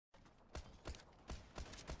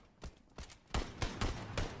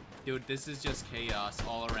Dude, this is just chaos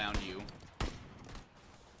all around you.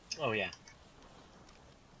 Oh, yeah.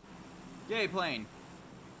 Yay, plane.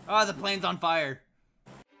 Oh, the plane's on fire.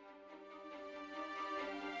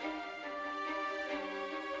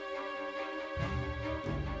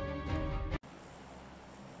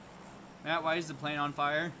 Matt, why is the plane on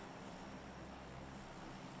fire?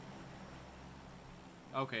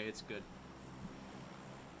 Okay, it's good.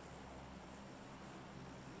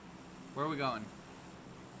 Where are we going?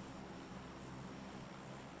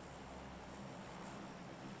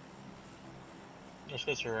 Let's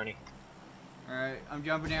go, sir, Ernie. Alright, I'm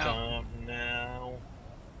jumping out. Jump now.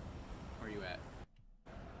 Where are you at?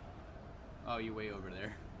 Oh, you way over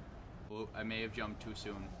there. Well, I may have jumped too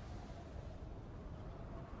soon.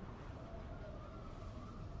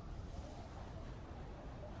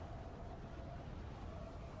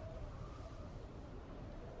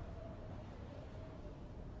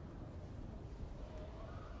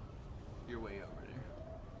 You're way over there.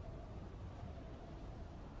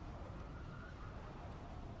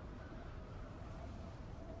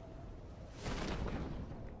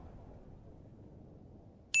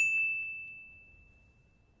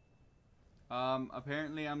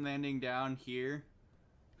 Apparently I'm landing down here.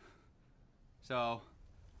 So,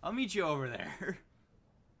 I'll meet you over there.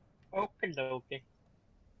 Okie dokie.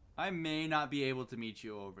 I may not be able to meet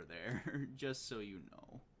you over there, just so you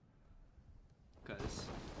know. Because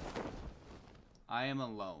I am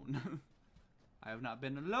alone. I have not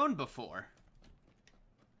been alone before.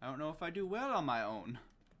 I don't know if I do well on my own.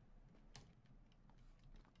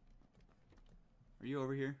 Are you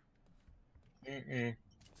over here? Mm-mm.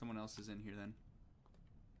 Someone else is in here then.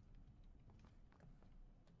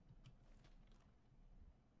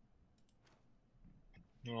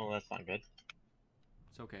 Oh, that's not good.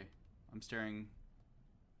 It's okay. I'm staring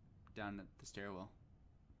down at the stairwell.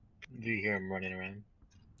 Do you hear him running around?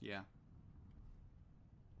 Yeah.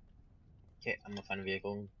 Okay, I'm gonna find a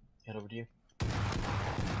vehicle and head over to you.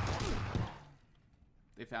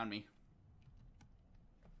 They found me.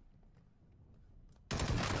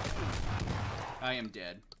 I am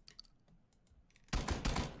dead.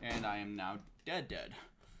 And I am now dead.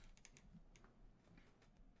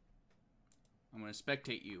 I'm gonna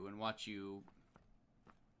spectate you and watch you.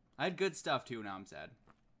 I had good stuff too, now I'm sad.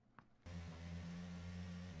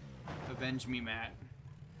 Avenge me, Matt.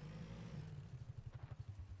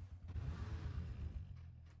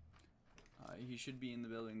 He should be in the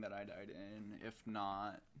building that I died in. If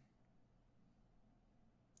not...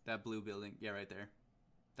 That blue building. Yeah, right there.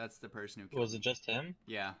 That's the person who killed Was me. it just him?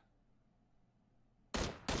 Yeah.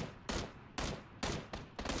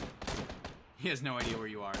 He has no idea where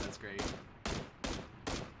you are. That's great. Is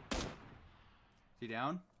he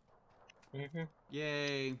down? Mm-hmm.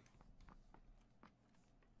 Yay.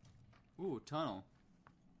 Ooh, tunnel.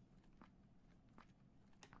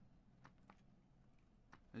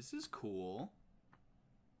 This is cool.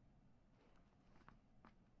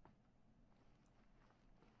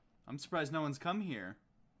 I'm surprised no one's come here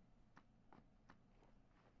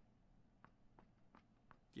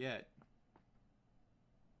yet.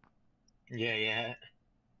 Yeah.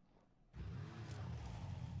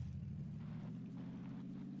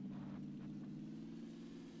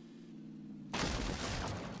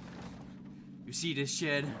 You see this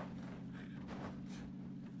shed?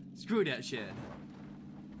 Screw that shed.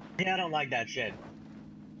 Yeah, I don't like that shit.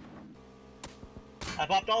 I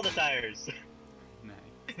popped all the tires. Nice.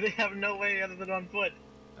 They have no way other than on foot.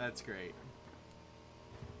 That's great.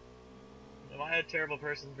 Am I a terrible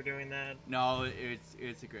person for doing that? No,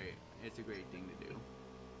 it's a great thing to do.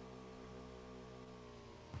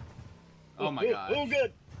 Oh my gosh. Oh,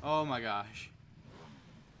 good. Oh my gosh.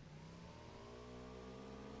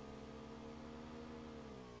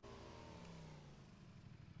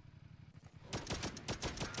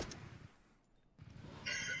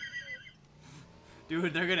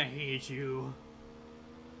 Dude, they're gonna hate you.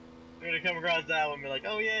 They're gonna come across that one and be like,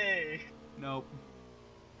 oh yay! Nope.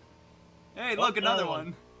 Hey, look, another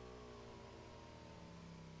one.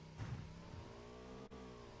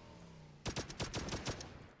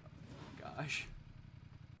 Gosh.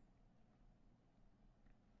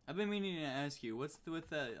 I've been meaning to ask you, what's with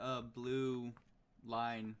that blue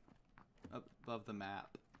line up above the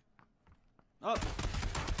map? Oh!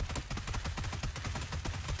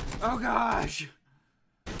 Oh gosh!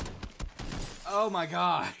 Oh my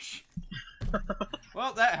gosh!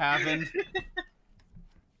 Well, that happened.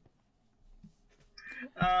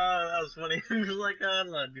 That was funny. It was like,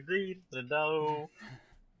 no.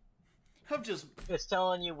 I'm just... It's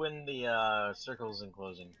telling you when the circle's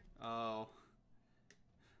enclosing. Oh.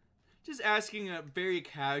 Just asking a very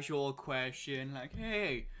casual question, like,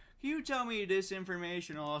 hey, You tell me this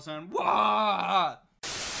information all of a sudden. Wah!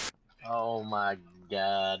 Oh my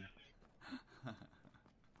god.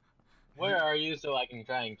 Where are you so I can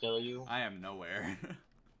try and kill you? I am nowhere.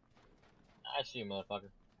 I see you, motherfucker.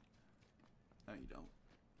 No, you don't.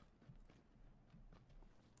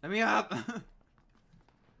 Let me up!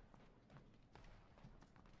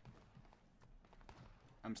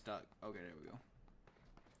 I'm stuck. Okay, there we go.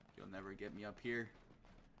 You'll never get me up here.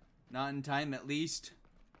 Not in time, at least.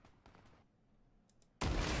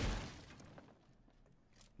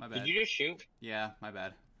 My bad. Did you just shoot? Yeah, my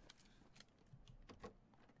bad.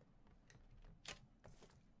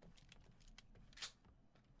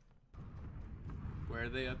 Where are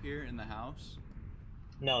they up here? In the house?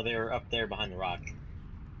 No, they were up there behind the rock.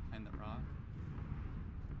 Behind the rock?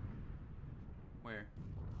 Where?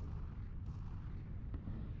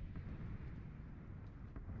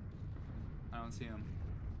 I don't see them.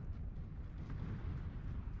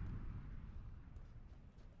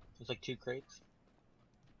 There's like 2 crates.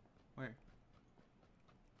 Where?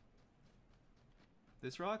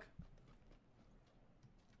 This rock?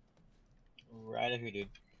 Right up here, dude.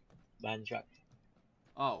 Behind the truck.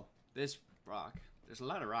 Oh, this rock. There's a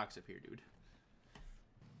lot of rocks up here, dude.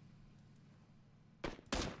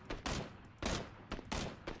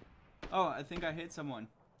 Oh, I think I hit someone.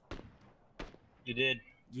 You did.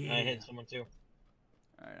 Yeah. I hit someone too.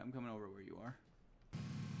 Alright, I'm coming over where you are.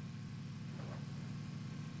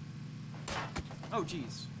 Oh,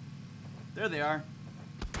 jeez. There they are.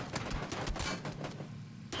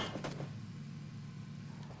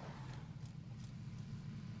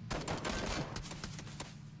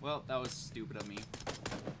 Well, that was stupid of me.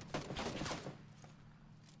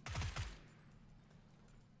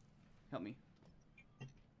 Help me.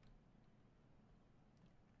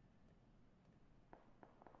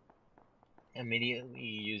 Immediately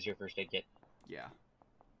use your first aid kit. Yeah.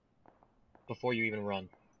 Before you even run.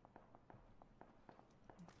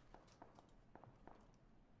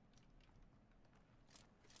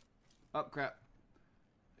 Oh, crap.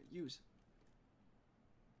 Use.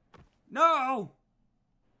 No!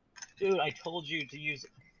 Dude, I told you to use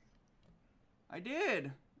it. I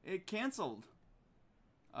did. It canceled.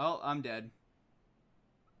 Oh, I'm dead.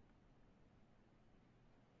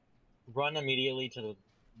 Run immediately to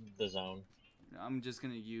the zone. I'm just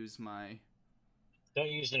gonna use my... Don't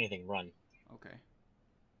use anything, run. Okay.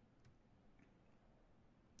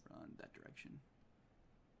 Run that direction.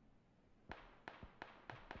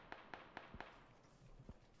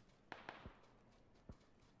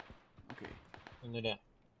 Okay. And they're down.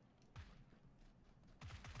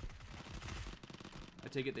 I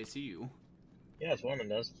take it they see you. Yeah, it's Woman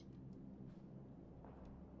does.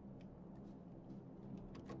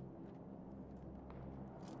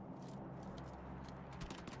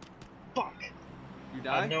 Fuck! You I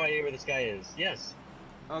die? have no idea where this guy is. Yes.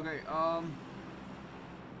 Okay, I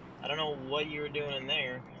don't know what you were doing in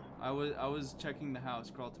there. I was checking the house.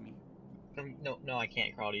 Crawl to me. No, I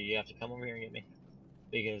can't crawl to you. You have to come over here and get me.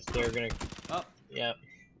 Because they're gonna... Oh, Yep.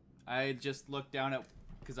 I just looked down at...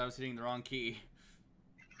 because I was hitting the wrong key.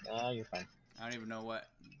 You're fine. I don't even know what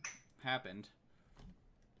happened.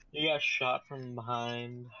 You got shot from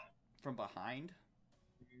behind. From behind?